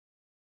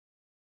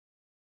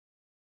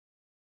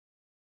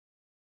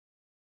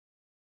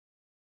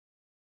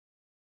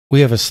We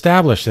have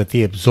established that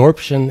the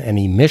absorption and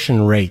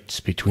emission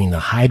rates between the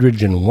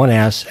hydrogen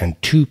 1s and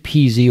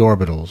 2pz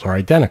orbitals are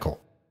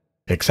identical,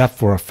 except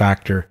for a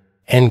factor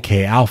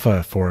nk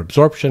alpha for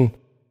absorption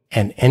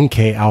and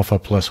nk alpha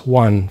plus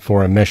 1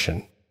 for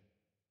emission.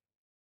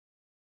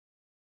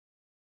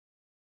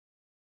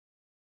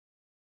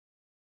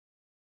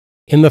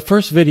 In the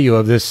first video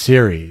of this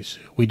series,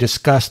 we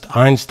discussed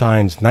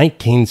Einstein's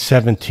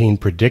 1917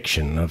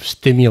 prediction of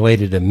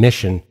stimulated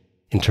emission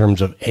in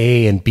terms of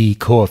A and B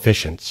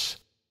coefficients.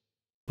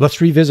 Let's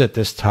revisit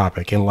this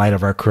topic in light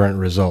of our current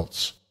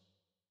results.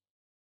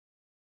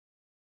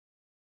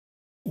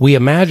 We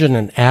imagine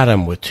an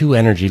atom with two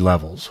energy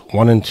levels,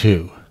 1 and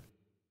 2.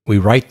 We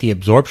write the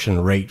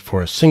absorption rate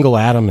for a single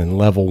atom in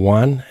level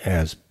 1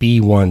 as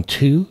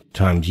B12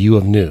 times U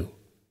of nu.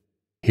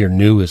 Here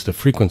nu is the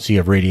frequency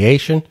of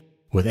radiation,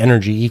 with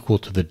energy equal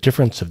to the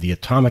difference of the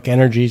atomic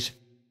energies,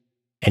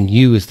 and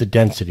U is the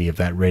density of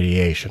that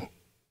radiation.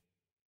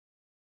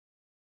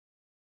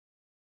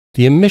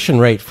 The emission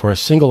rate for a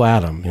single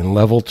atom in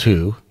level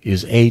 2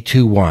 is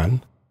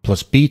A21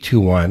 plus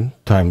B21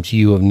 times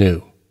U of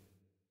nu.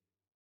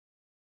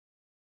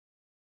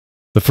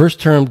 The first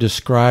term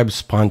describes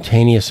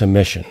spontaneous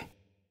emission.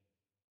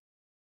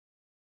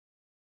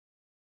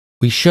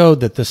 We showed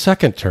that the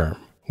second term,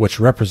 which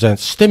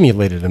represents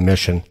stimulated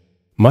emission,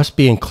 must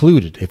be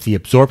included if the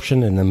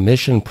absorption and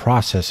emission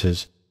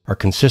processes are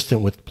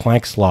consistent with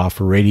Planck's law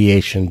for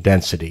radiation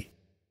density.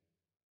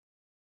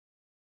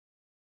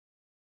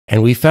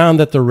 And we found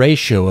that the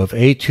ratio of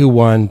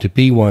A21 to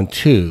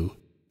B12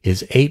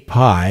 is 8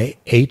 pi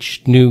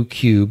h nu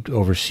cubed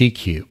over c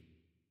cubed,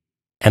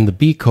 and the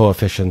B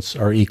coefficients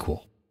are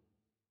equal.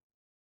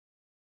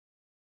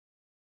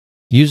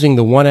 Using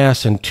the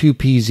 1s and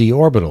 2pz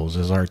orbitals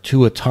as our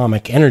two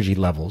atomic energy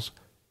levels,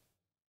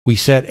 we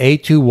set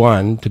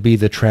A21 to be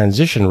the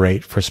transition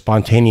rate for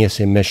spontaneous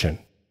emission.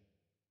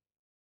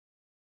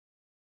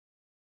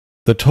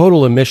 The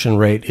total emission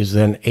rate is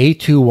then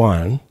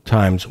A21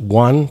 times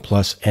 1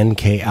 plus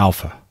nk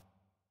alpha.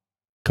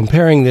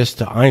 Comparing this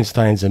to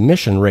Einstein's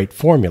emission rate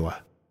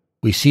formula,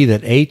 we see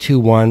that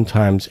A21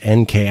 times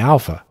nk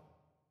alpha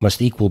must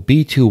equal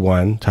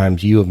B21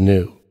 times U of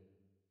nu.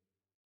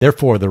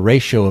 Therefore, the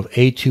ratio of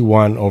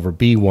A21 over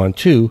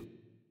B12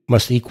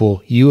 must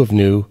equal U of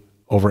nu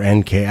over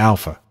nk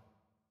alpha.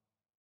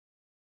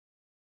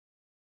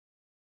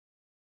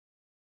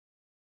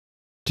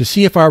 To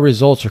see if our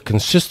results are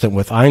consistent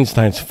with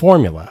Einstein's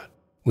formula,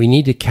 we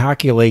need to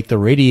calculate the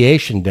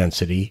radiation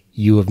density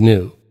U of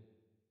nu.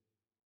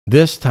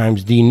 This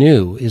times d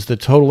nu is the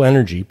total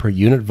energy per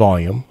unit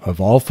volume of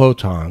all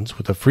photons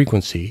with a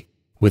frequency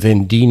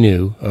within d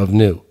nu of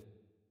nu.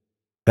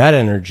 That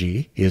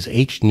energy is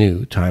h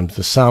nu times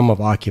the sum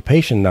of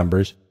occupation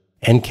numbers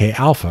nk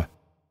alpha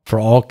for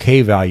all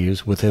k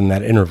values within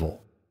that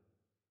interval.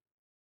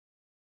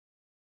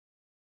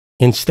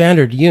 In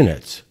standard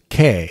units,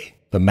 k,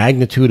 the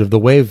magnitude of the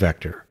wave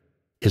vector,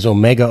 is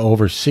omega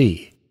over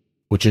c,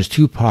 which is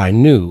 2 pi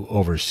nu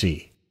over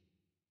c.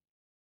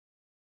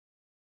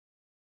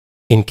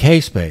 In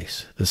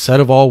k-space, the set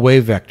of all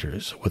wave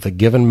vectors with a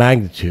given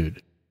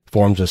magnitude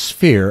forms a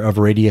sphere of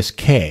radius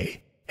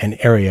k and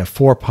area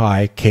 4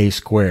 pi k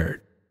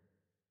squared.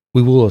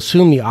 We will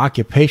assume the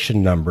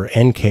occupation number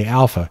nk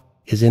alpha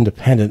is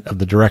independent of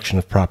the direction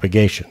of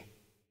propagation.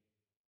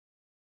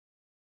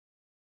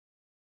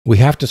 We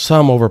have to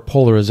sum over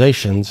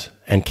polarizations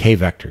and k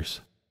vectors.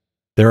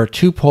 There are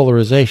two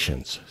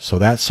polarizations, so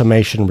that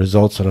summation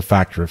results in a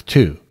factor of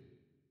 2.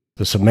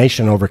 The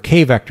summation over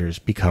k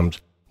vectors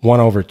becomes 1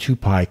 over 2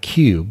 pi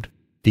cubed,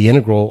 the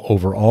integral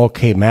over all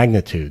k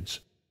magnitudes,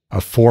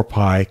 of 4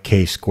 pi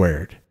k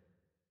squared.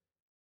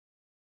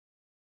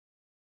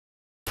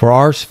 For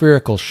our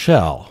spherical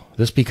shell,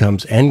 this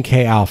becomes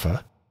nk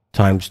alpha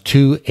times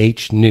 2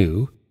 h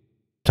nu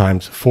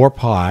times 4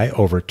 pi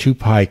over 2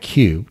 pi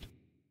cubed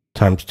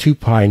times 2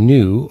 pi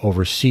nu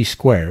over c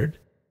squared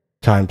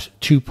times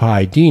 2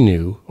 pi d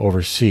nu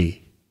over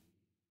c.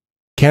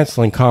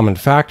 Canceling common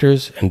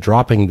factors and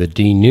dropping the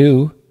d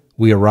nu,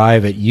 we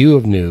arrive at U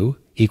of nu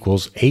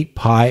equals 8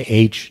 pi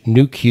h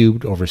nu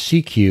cubed over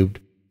c cubed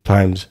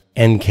times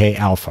nk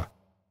alpha.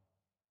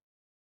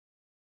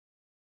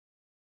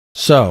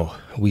 So,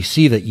 we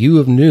see that U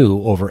of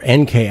nu over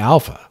nk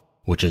alpha,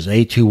 which is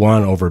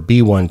A21 over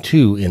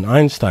B12 in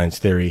Einstein's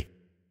theory,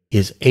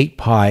 is 8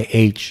 pi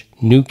h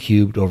nu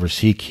cubed over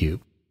c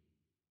cubed.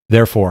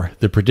 Therefore,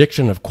 the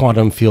prediction of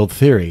quantum field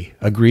theory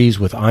agrees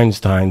with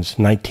Einstein's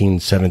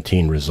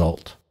 1917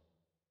 result.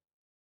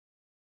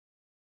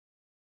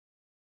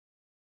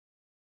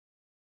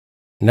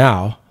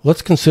 Now,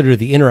 let's consider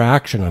the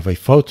interaction of a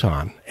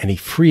photon and a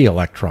free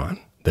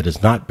electron that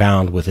is not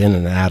bound within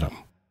an atom.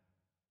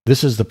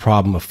 This is the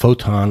problem of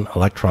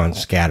photon-electron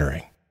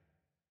scattering.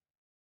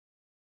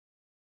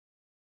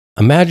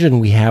 Imagine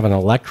we have an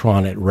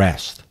electron at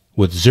rest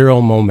with zero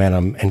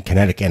momentum and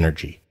kinetic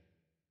energy.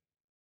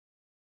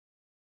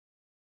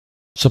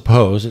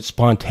 Suppose it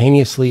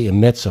spontaneously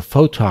emits a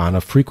photon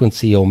of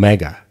frequency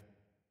omega.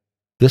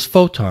 This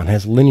photon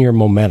has linear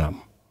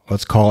momentum.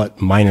 Let's call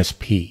it minus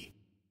p.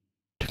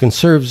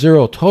 conserve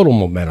zero total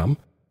momentum,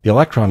 the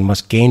electron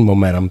must gain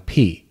momentum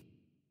p.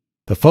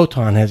 The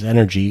photon has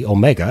energy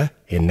omega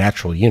in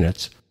natural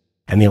units,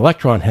 and the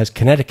electron has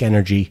kinetic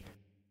energy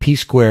p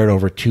squared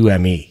over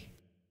 2me.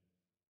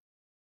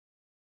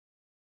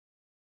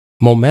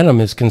 Momentum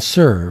is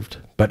conserved,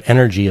 but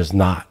energy is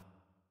not.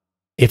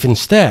 If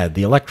instead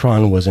the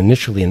electron was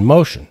initially in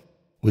motion,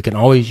 we can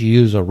always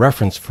use a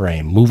reference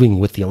frame moving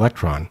with the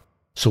electron,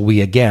 so we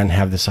again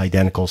have this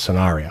identical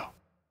scenario.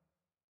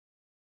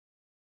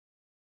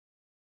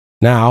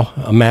 Now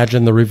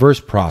imagine the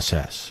reverse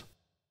process.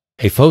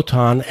 A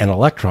photon and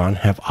electron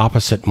have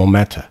opposite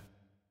momenta.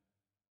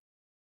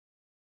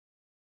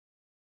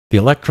 The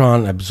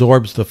electron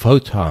absorbs the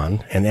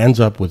photon and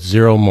ends up with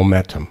zero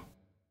momentum.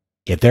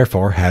 It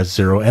therefore has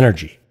zero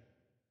energy,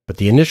 but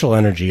the initial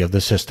energy of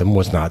the system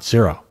was not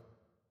zero.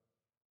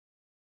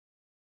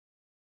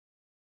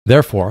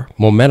 Therefore,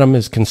 momentum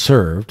is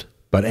conserved,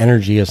 but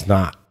energy is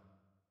not.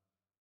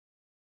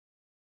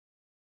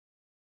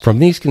 From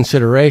these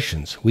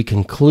considerations, we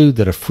conclude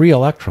that a free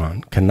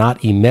electron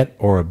cannot emit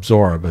or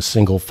absorb a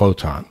single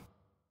photon.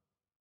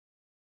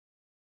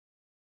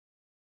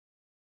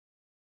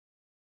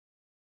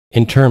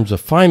 In terms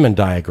of Feynman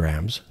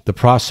diagrams, the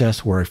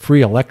process where a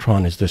free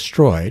electron is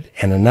destroyed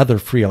and another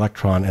free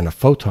electron and a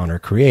photon are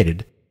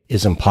created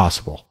is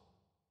impossible.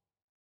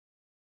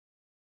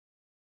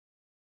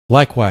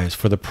 Likewise,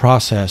 for the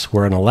process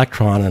where an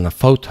electron and a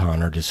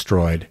photon are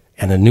destroyed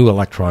and a new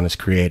electron is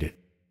created.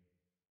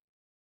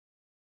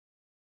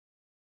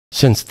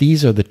 Since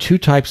these are the two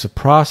types of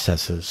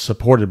processes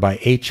supported by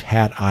h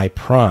hat I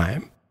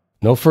prime,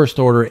 no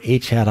first-order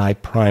h hat I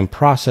prime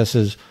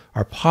processes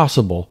are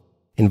possible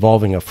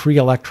involving a free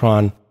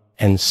electron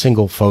and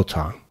single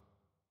photon.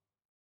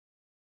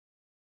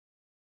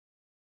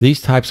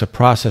 These types of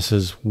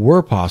processes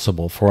were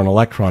possible for an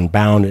electron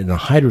bound in a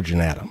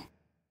hydrogen atom.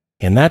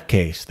 In that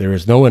case, there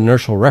is no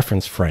inertial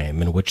reference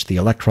frame in which the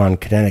electron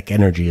kinetic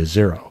energy is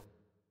zero.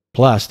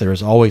 Plus, there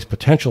is always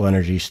potential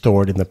energy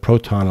stored in the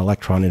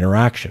proton-electron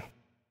interaction,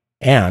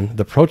 and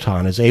the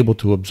proton is able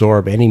to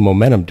absorb any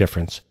momentum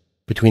difference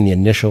between the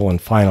initial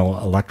and final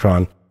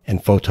electron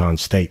and photon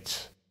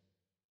states.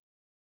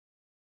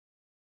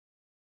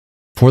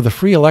 For the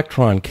free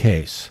electron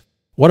case,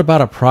 what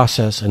about a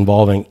process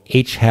involving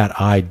h hat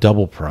I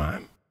double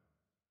prime?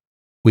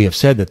 We have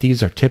said that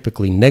these are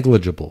typically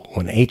negligible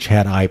when h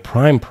hat I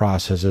prime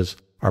processes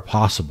are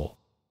possible,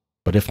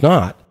 but if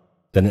not,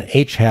 then an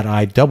h hat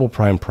I double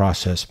prime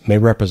process may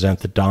represent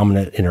the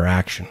dominant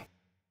interaction.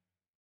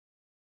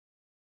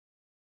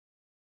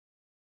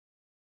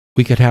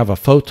 We could have a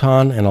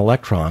photon and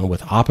electron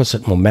with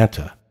opposite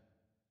momenta,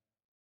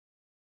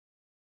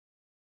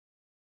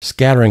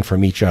 scattering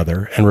from each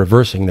other and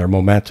reversing their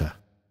momenta.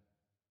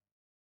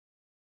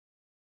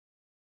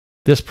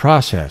 This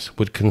process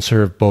would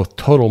conserve both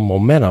total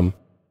momentum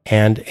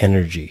and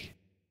energy.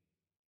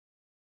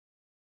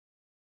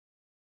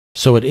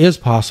 So it is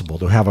possible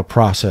to have a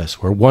process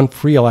where one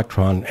free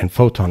electron and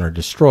photon are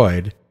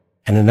destroyed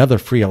and another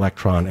free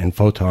electron and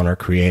photon are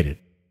created.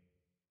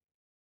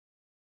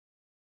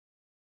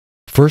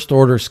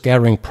 First-order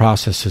scattering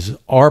processes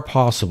are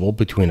possible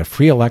between a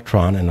free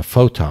electron and a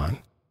photon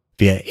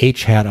via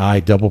h hat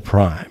I double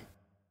prime,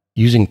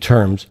 using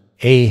terms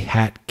a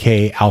hat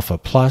k alpha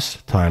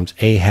plus times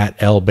a hat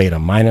L beta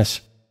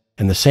minus,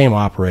 and the same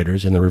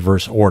operators in the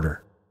reverse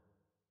order.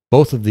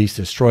 Both of these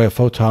destroy a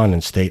photon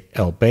in state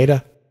L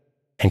beta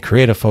and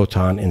create a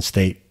photon in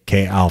state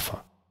k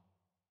alpha.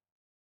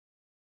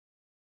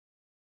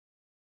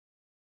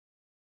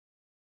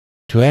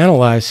 To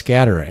analyze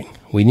scattering,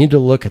 we need to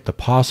look at the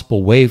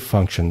possible wave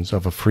functions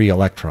of a free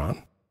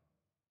electron.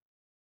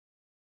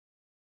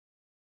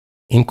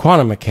 In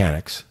quantum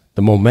mechanics,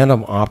 the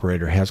momentum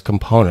operator has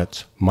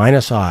components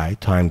minus I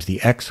times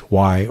the x,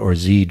 y, or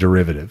z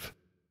derivative.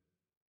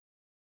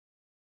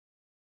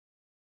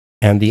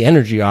 And the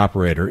energy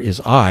operator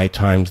is I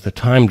times the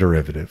time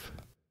derivative.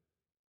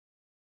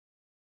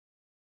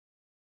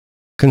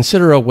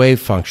 Consider a wave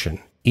function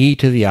e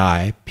to the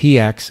I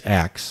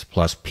pxx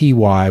plus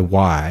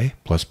pyy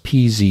plus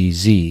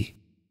pzz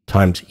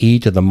times e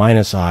to the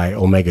minus I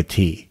omega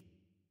t.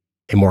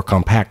 A more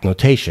compact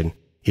notation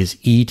is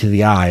e to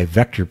the I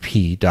vector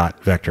p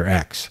dot vector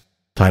x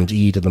times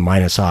e to the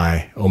minus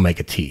I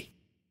omega t.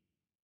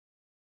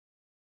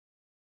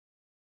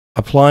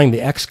 Applying the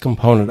x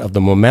component of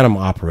the momentum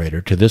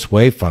operator to this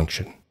wave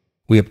function,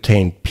 we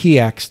obtain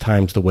px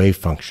times the wave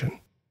function.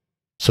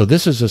 So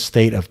this is a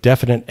state of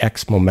definite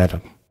x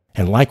momentum,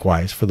 and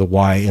likewise for the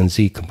y and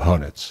z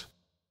components.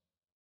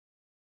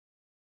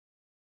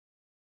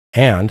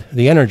 And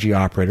the energy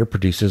operator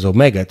produces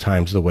omega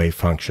times the wave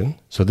function,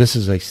 so this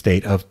is a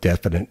state of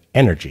definite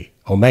energy,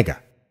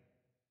 omega.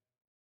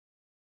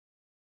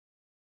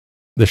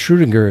 The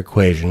Schrödinger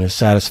equation is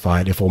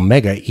satisfied if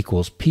omega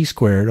equals p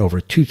squared over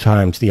 2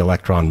 times the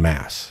electron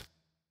mass.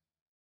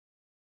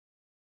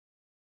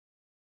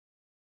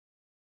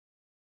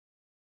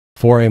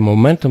 For a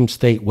momentum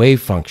state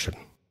wave function,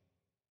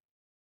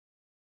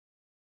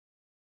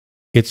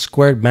 its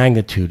squared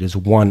magnitude is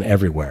 1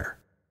 everywhere.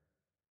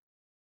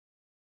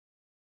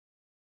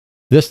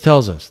 This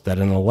tells us that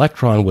an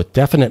electron with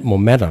definite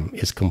momentum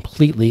is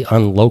completely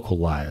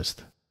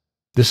unlocalized.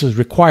 This is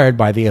required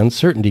by the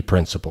uncertainty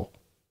principle.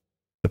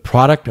 The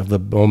product of the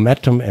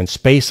momentum and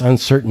space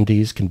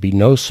uncertainties can be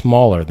no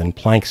smaller than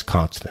Planck's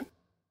constant.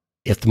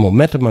 If the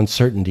momentum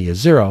uncertainty is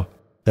zero,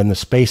 then the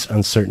space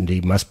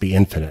uncertainty must be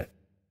infinite.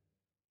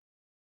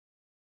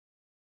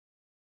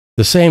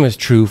 The same is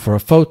true for a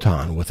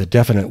photon with a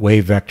definite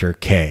wave vector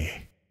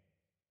k.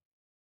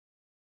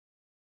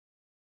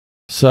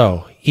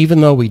 So,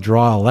 even though we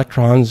draw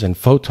electrons and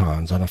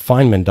photons on a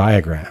Feynman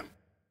diagram,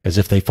 as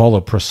if they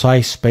follow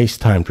precise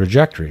space-time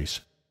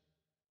trajectories,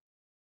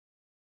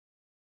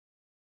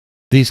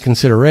 these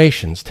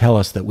considerations tell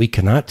us that we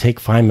cannot take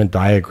Feynman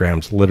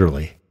diagrams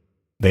literally.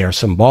 They are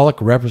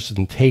symbolic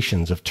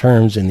representations of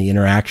terms in the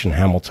interaction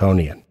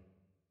Hamiltonian,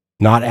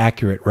 not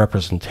accurate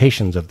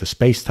representations of the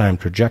space-time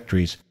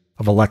trajectories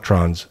of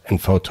electrons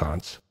and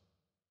photons.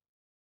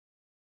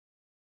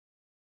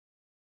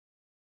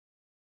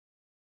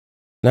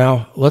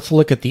 Now, let's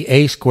look at the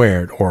a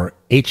squared or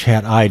h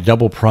hat I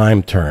double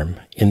prime term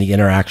in the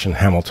interaction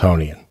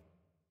Hamiltonian.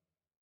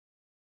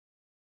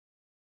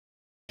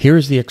 Here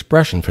is the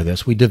expression for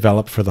this we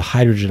developed for the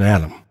hydrogen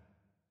atom.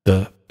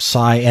 The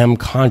psi m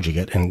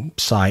conjugate and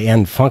psi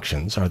n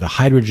functions are the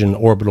hydrogen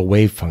orbital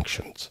wave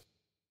functions.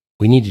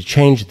 We need to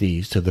change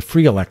these to the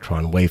free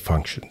electron wave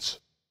functions.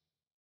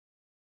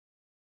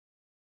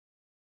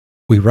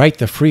 We write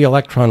the free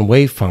electron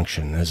wave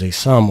function as a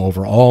sum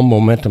over all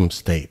momentum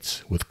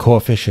states with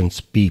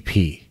coefficients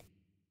Bp.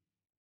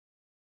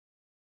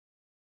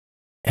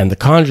 And the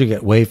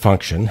conjugate wave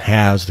function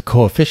has the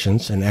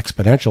coefficients and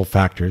exponential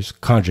factors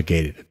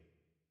conjugated.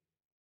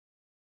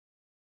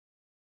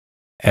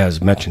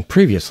 As mentioned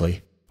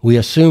previously, we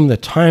assume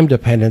that time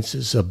dependence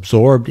is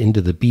absorbed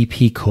into the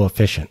Bp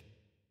coefficient.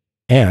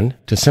 And,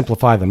 to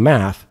simplify the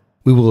math,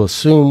 we will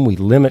assume we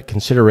limit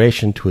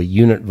consideration to a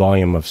unit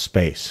volume of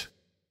space.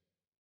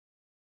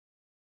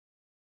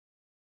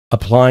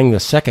 Applying the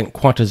second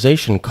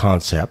quantization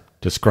concept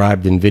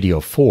described in video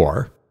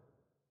 4,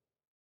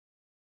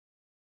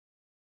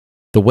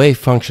 the wave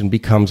function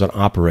becomes an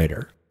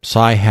operator,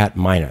 psi hat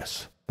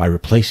minus, by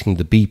replacing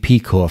the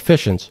Bp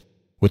coefficients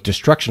with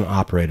destruction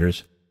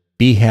operators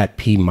b hat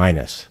p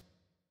minus.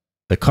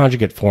 The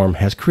conjugate form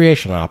has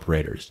creation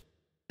operators,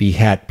 b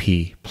hat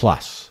p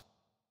plus.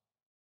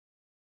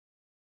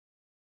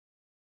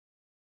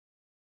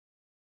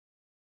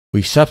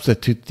 We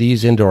substitute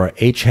these into our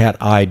h hat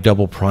I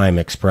double prime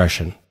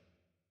expression.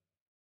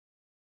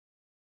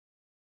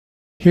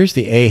 Here's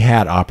the a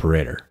hat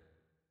operator.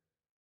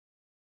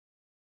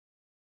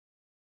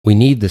 We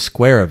need the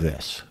square of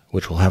this,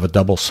 which will have a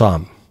double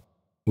sum.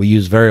 We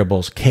use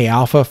variables k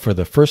alpha for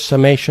the first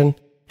summation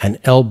and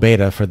L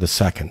beta for the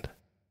second.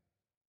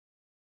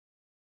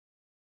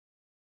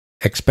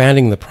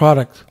 Expanding the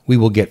product, we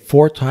will get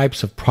 4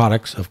 types of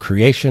products of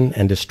creation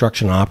and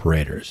destruction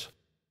operators.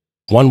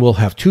 One will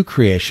have 2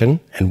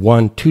 creation and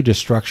 1 2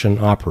 destruction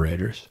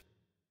operators.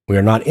 We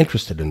are not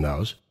interested in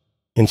those.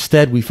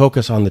 Instead, we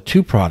focus on the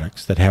 2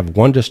 products that have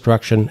 1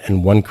 destruction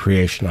and 1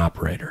 creation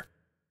operator.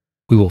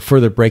 We will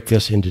further break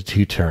this into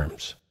 2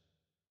 terms.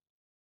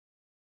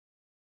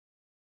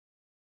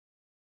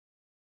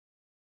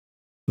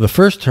 The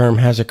first term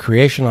has a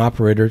creation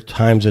operator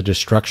times a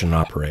destruction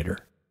operator.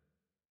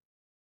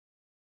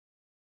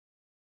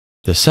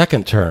 The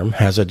second term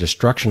has a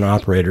destruction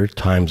operator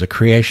times a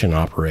creation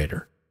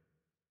operator.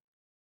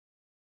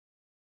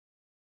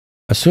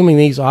 Assuming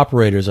these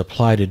operators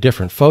apply to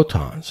different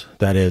photons,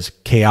 that is,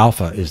 k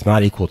alpha is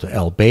not equal to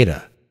L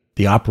beta,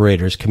 the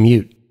operators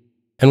commute,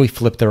 and we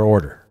flip their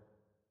order.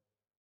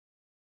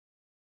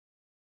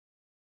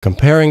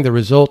 Comparing the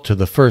result to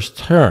the first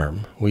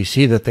term, we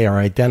see that they are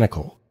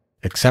identical,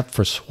 except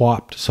for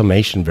swapped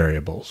summation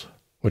variables,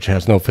 which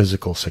has no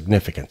physical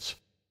significance.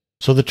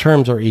 So the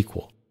terms are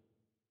equal.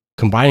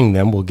 Combining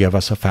them will give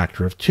us a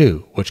factor of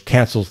 2, which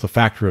cancels the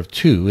factor of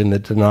 2 in the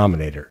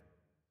denominator.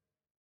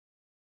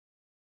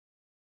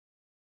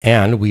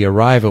 And we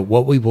arrive at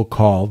what we will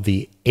call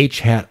the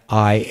h hat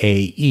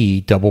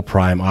IAE double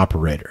prime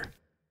operator.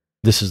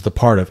 This is the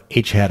part of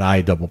h hat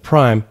I double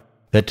prime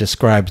that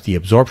describes the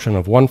absorption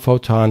of one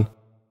photon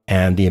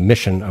and the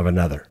emission of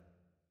another.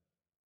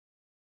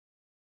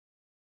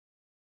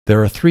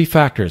 There are 3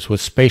 factors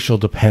with spatial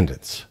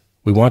dependence.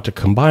 We want to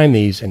combine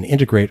these and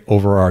integrate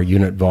over our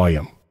unit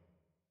volume.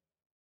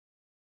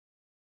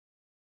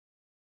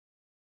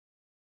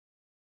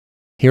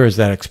 Here is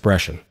that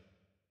expression.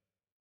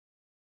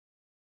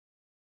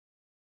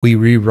 We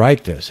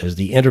rewrite this as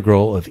the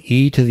integral of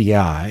e to the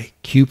I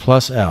q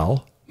plus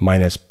L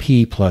minus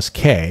p plus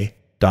k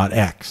dot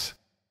x.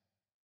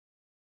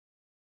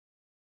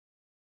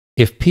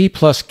 If p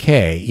plus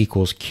k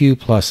equals q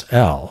plus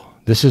L,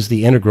 this is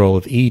the integral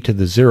of e to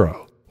the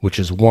 0, which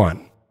is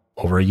 1,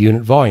 over a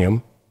unit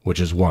volume, which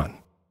is 1.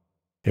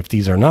 If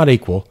these are not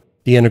equal,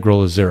 the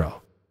integral is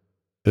 0.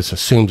 This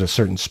assumes a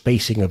certain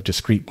spacing of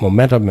discrete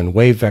momentum and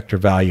wave vector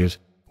values,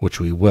 which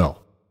we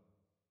will.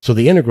 So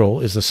the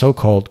integral is the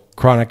so-called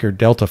Kronecker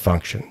delta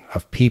function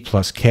of p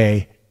plus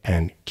k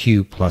and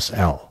q plus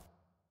L.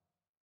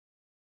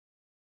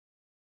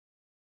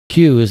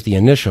 Q is the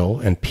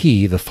initial and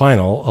P the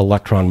final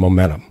electron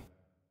momentum.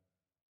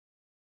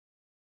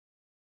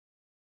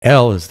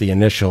 L is the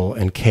initial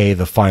and K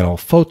the final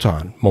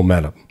photon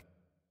momentum.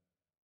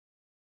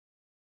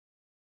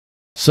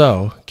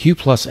 So, Q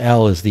plus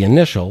L is the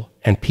initial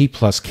and P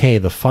plus K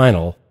the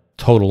final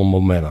total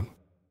momentum.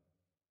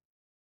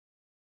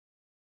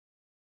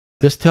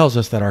 This tells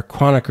us that our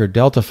Kronecker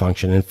delta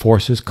function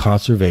enforces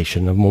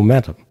conservation of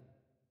momentum.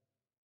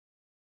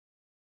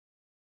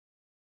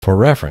 For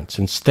reference,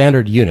 in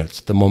standard units,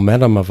 the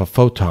momentum of a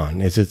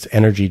photon is its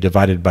energy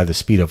divided by the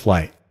speed of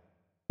light,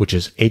 which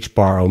is h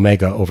bar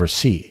omega over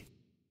c,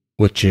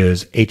 which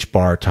is h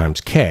bar times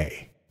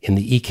k, in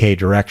the ek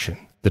direction,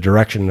 the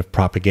direction of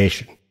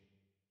propagation.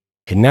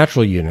 In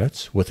natural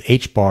units, with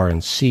h bar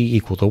and c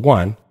equal to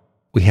 1,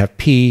 we have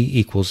p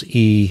equals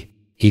e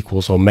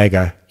equals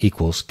omega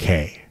equals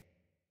k.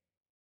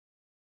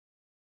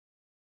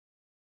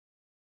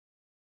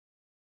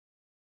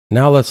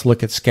 Now let's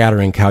look at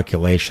scattering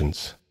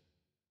calculations.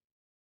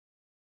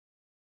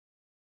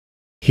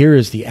 Here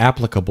is the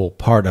applicable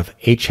part of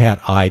h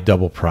hat I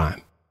double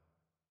prime,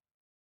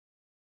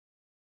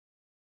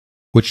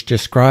 which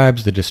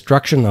describes the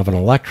destruction of an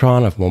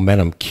electron of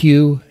momentum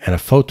q and a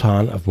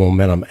photon of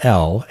momentum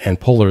L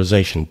and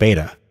polarization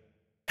beta,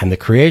 and the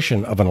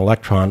creation of an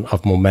electron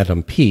of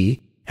momentum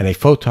p and a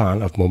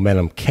photon of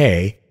momentum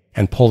k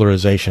and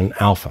polarization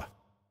alpha.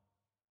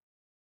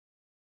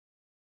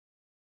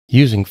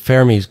 Using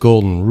Fermi's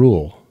golden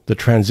rule, the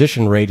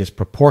transition rate is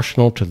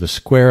proportional to the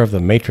square of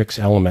the matrix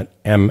element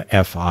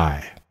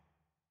MFI,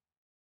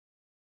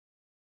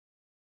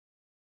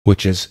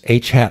 which is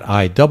h hat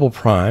I double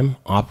prime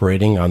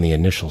operating on the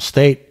initial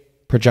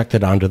state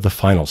projected onto the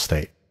final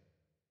state.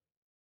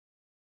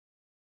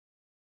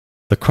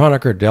 The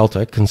Kronecker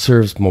delta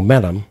conserves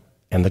momentum,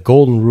 and the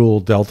golden rule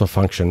delta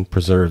function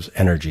preserves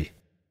energy.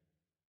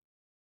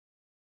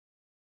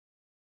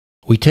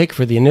 We take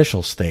for the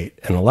initial state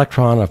an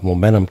electron of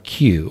momentum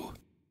q,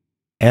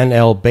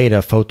 NL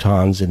beta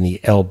photons in the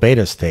L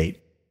beta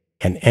state,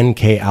 and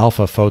NK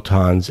alpha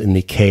photons in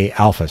the K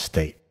alpha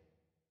state.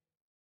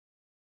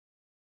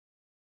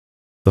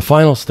 The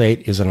final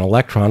state is an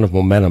electron of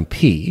momentum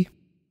p,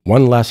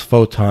 one less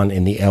photon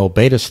in the L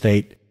beta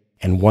state,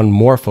 and one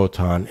more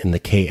photon in the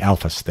K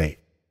alpha state.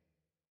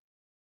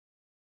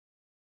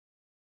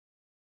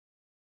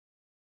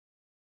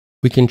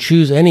 We can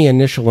choose any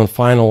initial and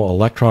final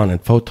electron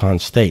and photon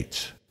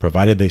states,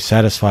 provided they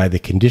satisfy the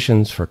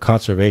conditions for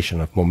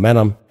conservation of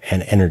momentum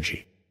and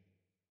energy.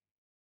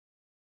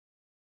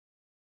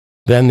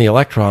 Then the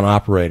electron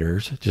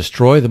operators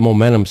destroy the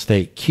momentum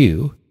state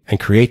Q and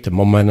create the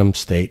momentum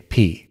state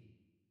P.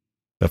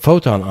 The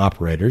photon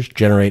operators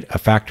generate a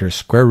factor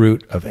square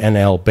root of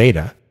NL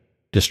beta,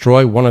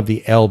 destroy one of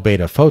the L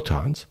beta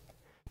photons,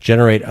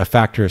 generate a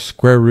factor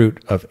square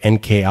root of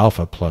NK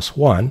alpha plus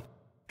 1,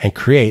 and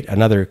create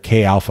another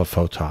K alpha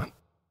photon.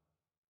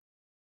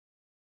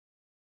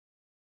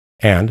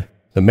 And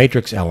the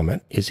matrix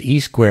element is E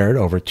squared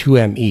over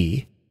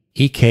 2me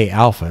ek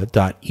alpha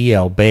dot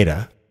El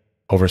beta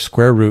over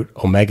square root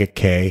omega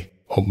k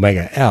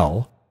omega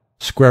L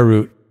square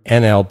root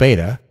NL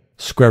beta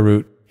square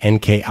root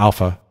NK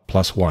alpha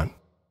plus 1.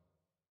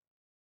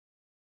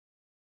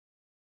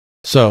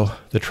 So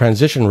the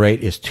transition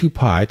rate is 2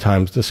 pi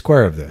times the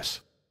square of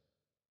this.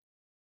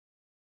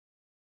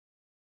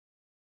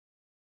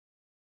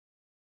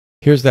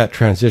 Here's that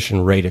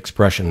transition rate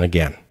expression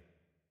again.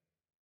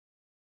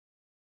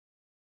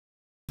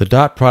 The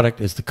dot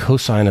product is the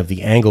cosine of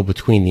the angle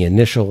between the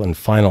initial and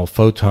final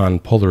photon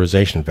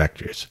polarization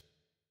vectors.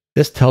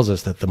 This tells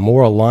us that the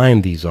more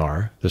aligned these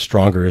are, the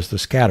stronger is the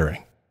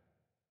scattering.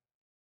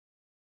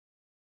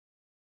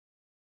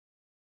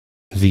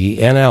 The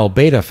NL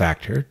beta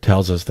factor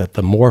tells us that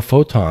the more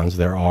photons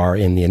there are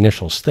in the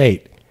initial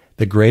state,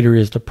 the greater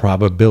is the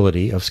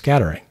probability of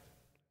scattering.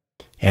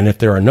 And if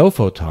there are no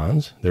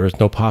photons, there is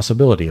no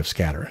possibility of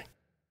scattering.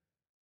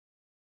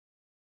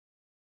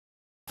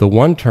 The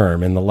one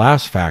term in the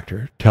last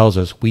factor tells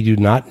us we do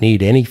not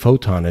need any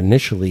photon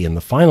initially in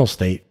the final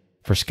state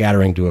for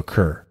scattering to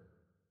occur.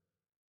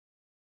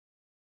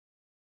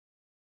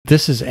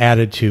 This is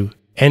added to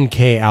NK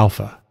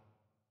alpha.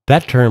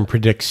 That term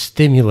predicts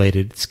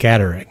stimulated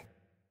scattering.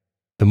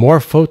 The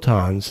more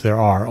photons there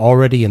are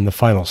already in the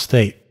final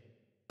state,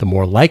 the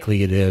more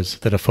likely it is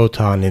that a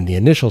photon in the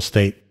initial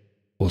state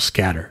will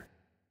scatter.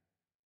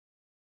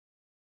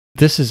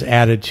 This is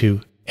added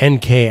to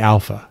NK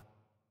alpha.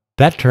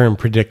 That term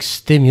predicts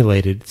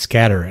stimulated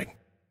scattering.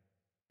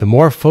 The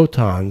more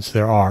photons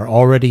there are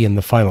already in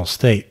the final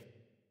state,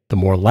 the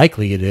more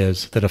likely it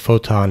is that a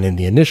photon in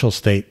the initial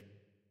state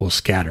will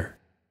scatter.